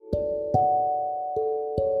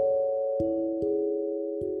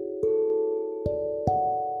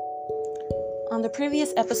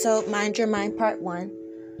previous episode, Mind Your Mind Part 1,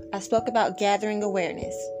 I spoke about gathering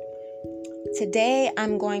awareness. Today,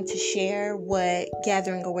 I'm going to share what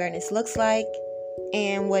gathering awareness looks like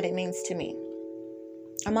and what it means to me.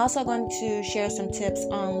 I'm also going to share some tips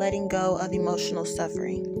on letting go of emotional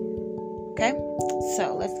suffering. Okay,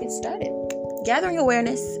 so let's get started. Gathering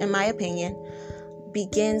awareness, in my opinion,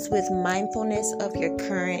 begins with mindfulness of your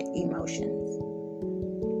current emotions.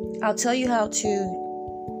 I'll tell you how to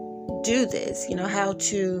do this, how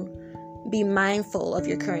to be mindful of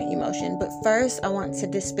your current emotion. But first, I want to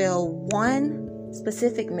dispel one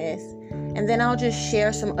specific myth, and then I'll just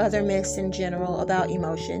share some other myths in general about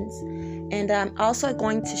emotions. And I'm also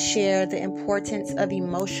going to share the importance of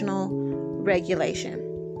emotional regulation.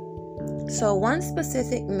 So one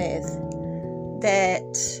specific myth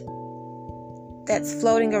that's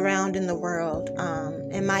floating around in the world,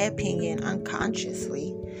 in my opinion,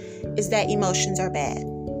 unconsciously, is that emotions are bad.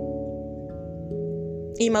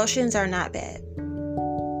 Emotions are not bad.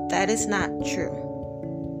 That is not true.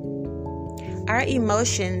 Our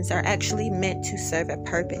emotions are actually meant to serve a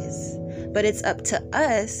purpose, but it's up to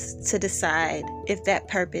us to decide if that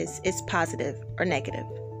purpose is positive or negative.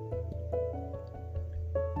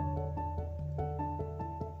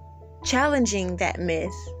 Challenging that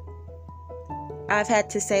myth, I've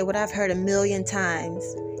had to say what I've heard a million times: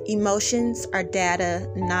 emotions are data,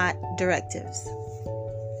 not directives.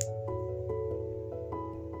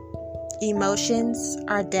 Emotions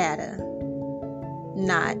are data,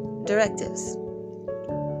 not directives.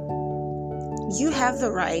 You have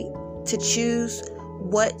the right to choose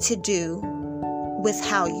what to do with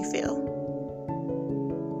how you feel.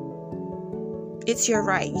 It's your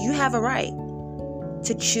right. You have a right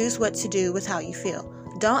to choose what to do with how you feel.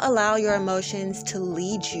 Don't allow your emotions to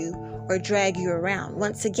lead you or drag you around.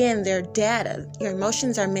 Once again, they're data. Your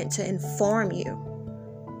emotions are meant to inform you,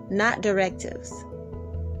 not directives.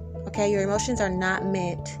 Okay, your emotions are not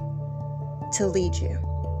meant to lead you.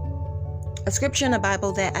 A scripture in the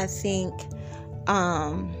Bible that I think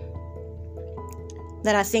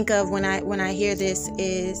of when I hear this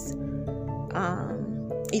is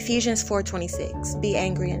Ephesians 4:26. Be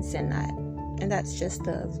angry and sin not. And that's just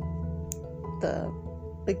the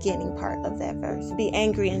beginning part of that verse. Be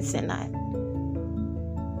angry and sin not.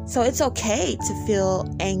 So it's okay to feel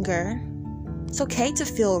anger. It's okay to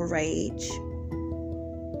feel rage.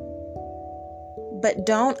 But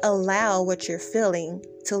don't allow what you're feeling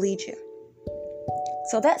to lead you.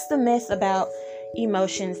 So that's the myth about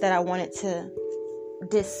emotions that I wanted to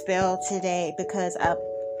dispel today, because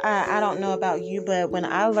I don't know about you, but when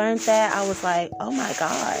I learned that, I was like, oh my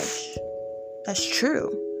gosh, that's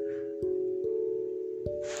true.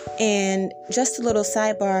 And just a little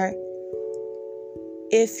sidebar,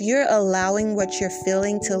 if you're allowing what you're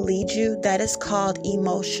feeling to lead you, that is called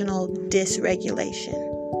emotional dysregulation.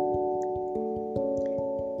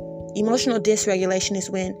 Emotional dysregulation is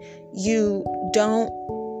when you don't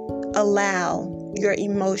allow your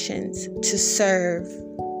emotions to serve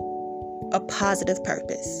a positive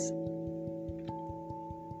purpose.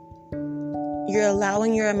 You're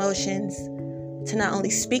allowing your emotions to not only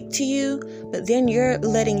speak to you, but then you're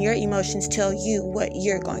letting your emotions tell you what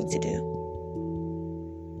you're going to do.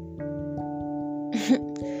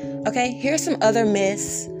 Okay, here's some other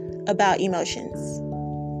myths about emotions.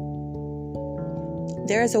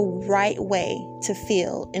 There is a right way to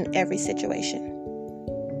feel in every situation.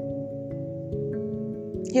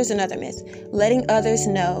 Here's another myth. Letting others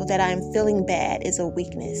know that I'm feeling bad is a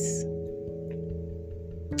weakness.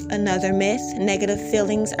 Another myth. Negative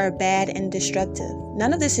feelings are bad and destructive.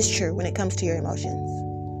 None of this is true when it comes to your emotions.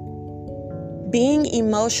 Being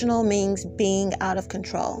emotional means being out of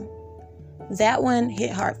control. That one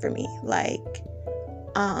hit hard for me.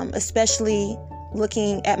 Especially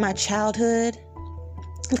looking back at my childhood,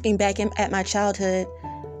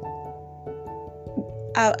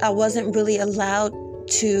 I wasn't really allowed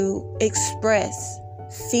to express,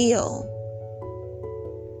 feel.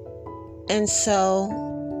 And so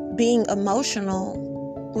being emotional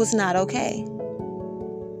was not okay.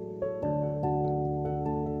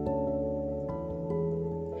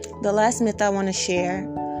 The last myth I want to share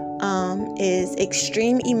is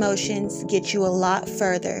extreme emotions get you a lot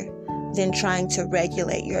further than trying to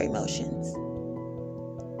regulate your emotions.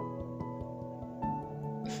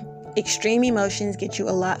 Extreme emotions get you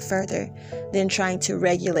a lot further than trying to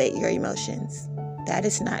regulate your emotions. That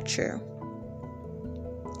is not true.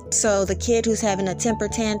 So the kid who's having a temper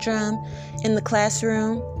tantrum in the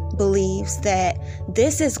classroom believes that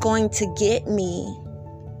this is going to get me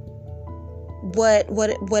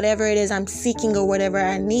whatever it is I'm seeking or whatever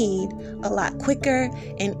I need a lot quicker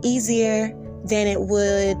and easier than it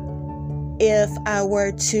would if I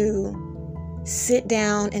were to sit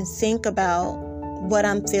down and think about what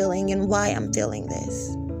I'm feeling and why I'm feeling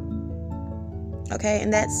this. Okay,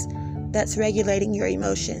 and that's regulating your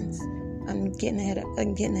emotions. I'm getting ahead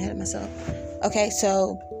of myself. Okay,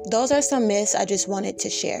 so those are some myths I just wanted to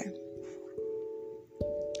share.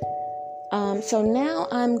 So now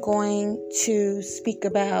I'm going to speak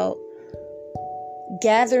about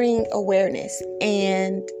gathering awareness,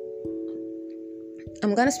 and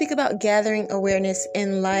I'm going to speak about gathering awareness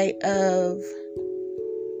in light of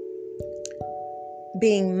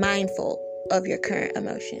being mindful of your current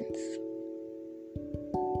emotions.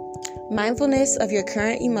 Mindfulness of your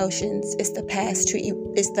current emotions is the path to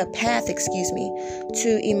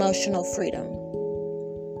emotional freedom.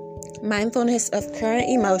 Mindfulness of current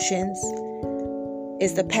emotions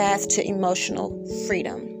is the path to emotional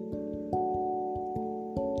freedom.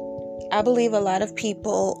 I believe a lot of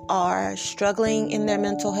people are struggling in their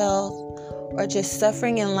mental health or just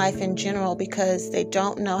suffering in life in general because they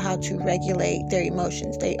don't know how to regulate their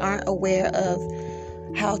emotions. They aren't aware of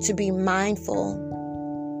how to be mindful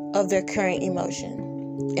of their current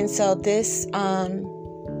emotion. And so this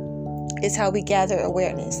is how we gather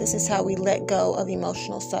awareness. This is how we let go of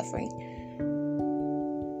emotional suffering.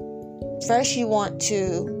 First, you want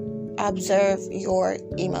to observe your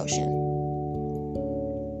emotion.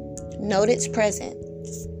 Note its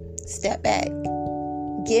presence. Step back.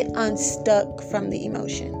 Get unstuck from the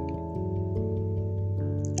emotion.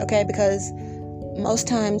 Okay, because most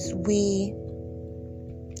times we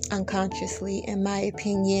unconsciously, in my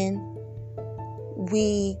opinion,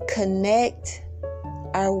 we connect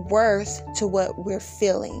our worth to what we're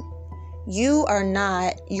feeling. You are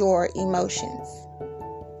not your emotions.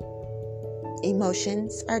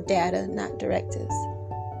 Emotions are data, not directives.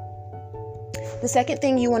 The second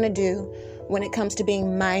thing you want to do when it comes to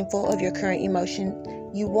being mindful of your current emotion,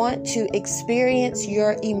 you want to experience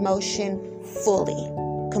your emotion fully,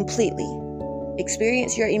 completely.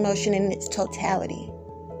 Experience your emotion in its totality.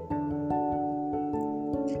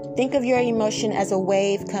 Think of your emotion as a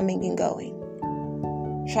wave coming and going.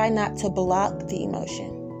 Try not to block the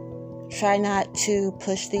emotion. Try not to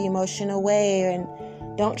push the emotion away, and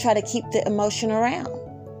don't try to keep the emotion around.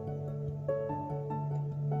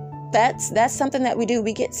 That's something that we do.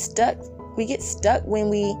 We get stuck. We get stuck when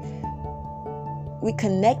we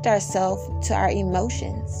connect ourselves to our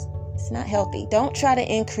emotions. It's not healthy. Don't try to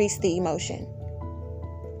increase the emotion.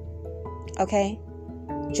 Okay?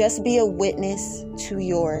 Just be a witness to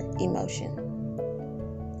your emotion.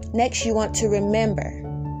 Next, you want to remember,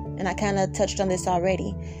 and I kind of touched on this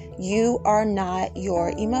already, you are not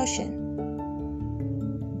your emotion.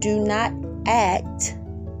 Do not act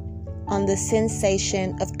on the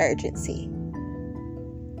sensation of urgency.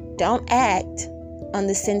 Don't act on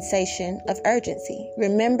the sensation of urgency.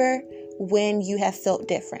 Remember when you have felt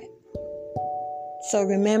different. So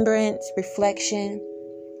remembrance, reflection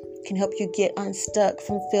can help you get unstuck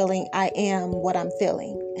from feeling I am what I'm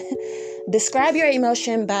feeling. Describe your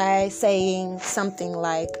emotion by saying something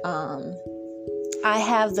like, I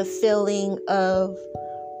have the feeling of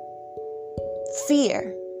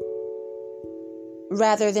fear,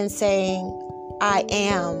 rather than saying, I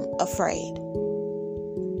am afraid.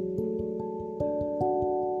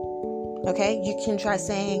 Okay, you can try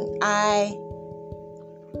saying, I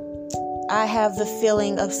have the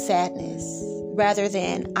feeling of sadness, rather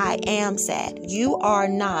than I am sad. You are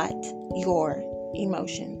not your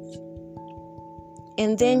emotions.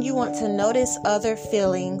 And then you want to notice other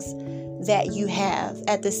feelings that you have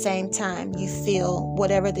at the same time you feel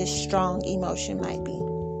whatever this strong emotion might be.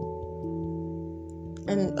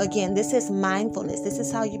 And again, this is mindfulness. This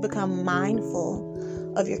is how you become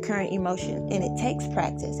mindful of your current emotion. And it takes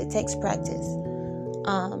practice. It takes practice.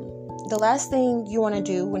 The last thing you want to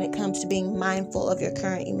do when it comes to being mindful of your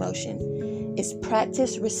current emotion is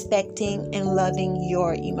practice respecting and loving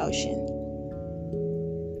your emotion.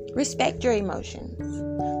 Respect your emotions.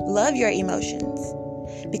 Love your emotions,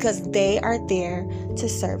 because they are there to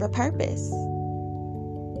serve a purpose,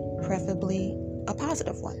 preferably a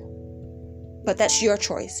positive one. But that's your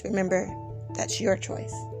choice. Remember, that's your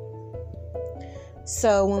choice.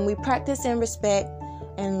 So when we practice and respect,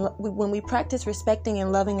 and when we practice respecting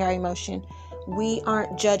and loving our emotion, we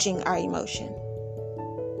aren't judging our emotion.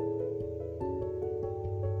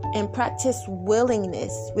 And practice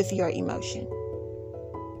willingness with your emotion.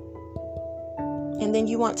 And then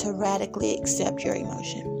you want to radically accept your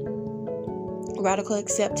emotion. Radical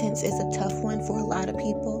acceptance is a tough one for a lot of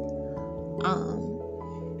people.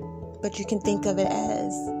 But you can think of it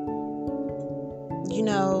as,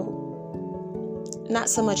 not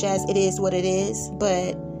so much as it is what it is,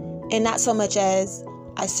 and not so much as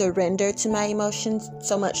I surrender to my emotions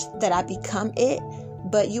so much that I become it,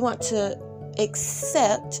 but you want to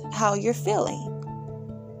accept how you're feeling.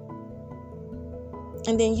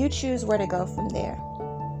 And then you choose where to go from there.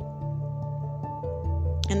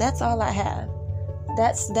 And that's all I have.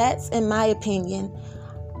 That's in my opinion,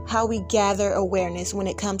 how we gather awareness when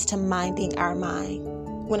it comes to minding our mind.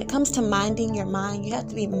 When it comes to minding your mind, you have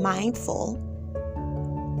to be mindful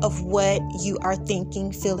of what you are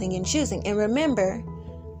thinking, feeling, and choosing. And remember,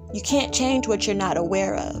 you can't change what you're not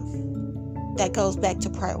aware of. That goes back to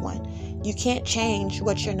part 1. You can't change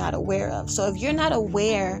what you're not aware of. So if you're not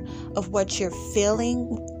aware of what you're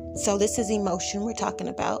feeling, so this is emotion we're talking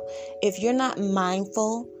about. If you're not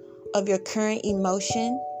mindful of your current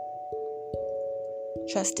emotion,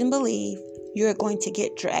 trust and believe, you're going to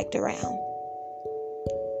get dragged around.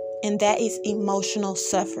 And that is emotional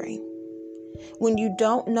suffering. When you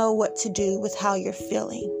don't know what to do with how you're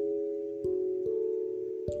feeling.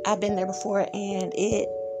 I've been there before, and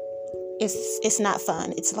it's not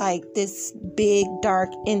fun. It's like this big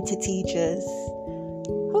dark entity just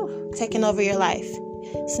taking over your life.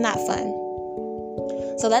 It's not fun.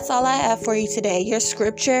 So that's all I have for you today. Your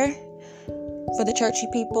scripture for the churchy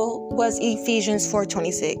people was Ephesians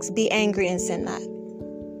 4:26. Be angry and sin not.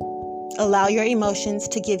 Allow your emotions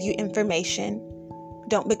to give you information.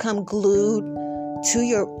 Don't become glued to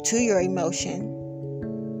your emotion.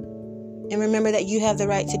 And remember that you have the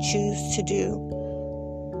right to choose to do.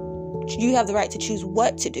 You have the right to choose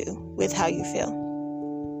what to do with how you feel.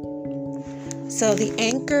 So the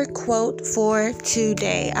anchor quote for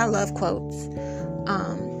today. I love quotes.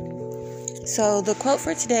 So the quote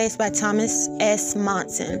for today is by Thomas S.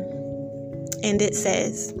 Monson. And it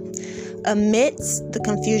says, amidst the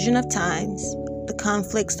confusion of times, the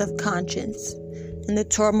conflicts of conscience, and the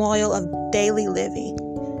turmoil of daily living,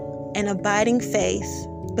 an abiding faith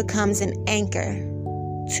becomes an anchor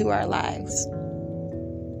to our lives.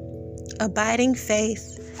 Abiding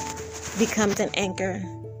faith becomes an anchor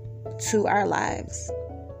to our lives.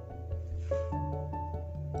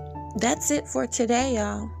 That's it for today,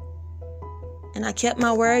 y'all. And I kept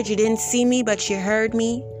my word. You didn't see me, but you heard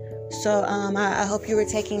me. So I hope you were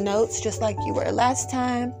taking notes just like you were last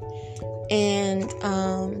time. And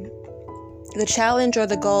the challenge or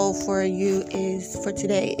the goal for you for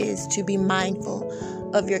today is to be mindful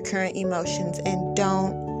of your current emotions, and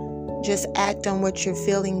don't just act on what you're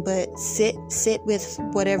feeling, but sit with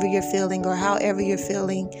whatever you're feeling or however you're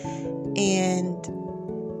feeling, and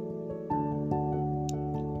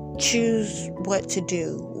choose what to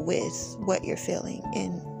do with what you're feeling.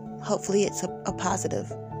 And hopefully it's a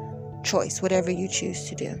positive choice, whatever you choose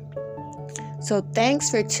to do. So thanks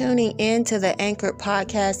for tuning in to the Anchored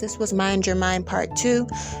Podcast. This was Mind Your Mind Part 2.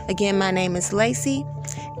 Again, my name is Lacey,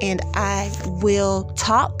 and I will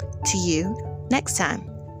talk to you next time.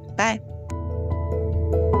 Bye.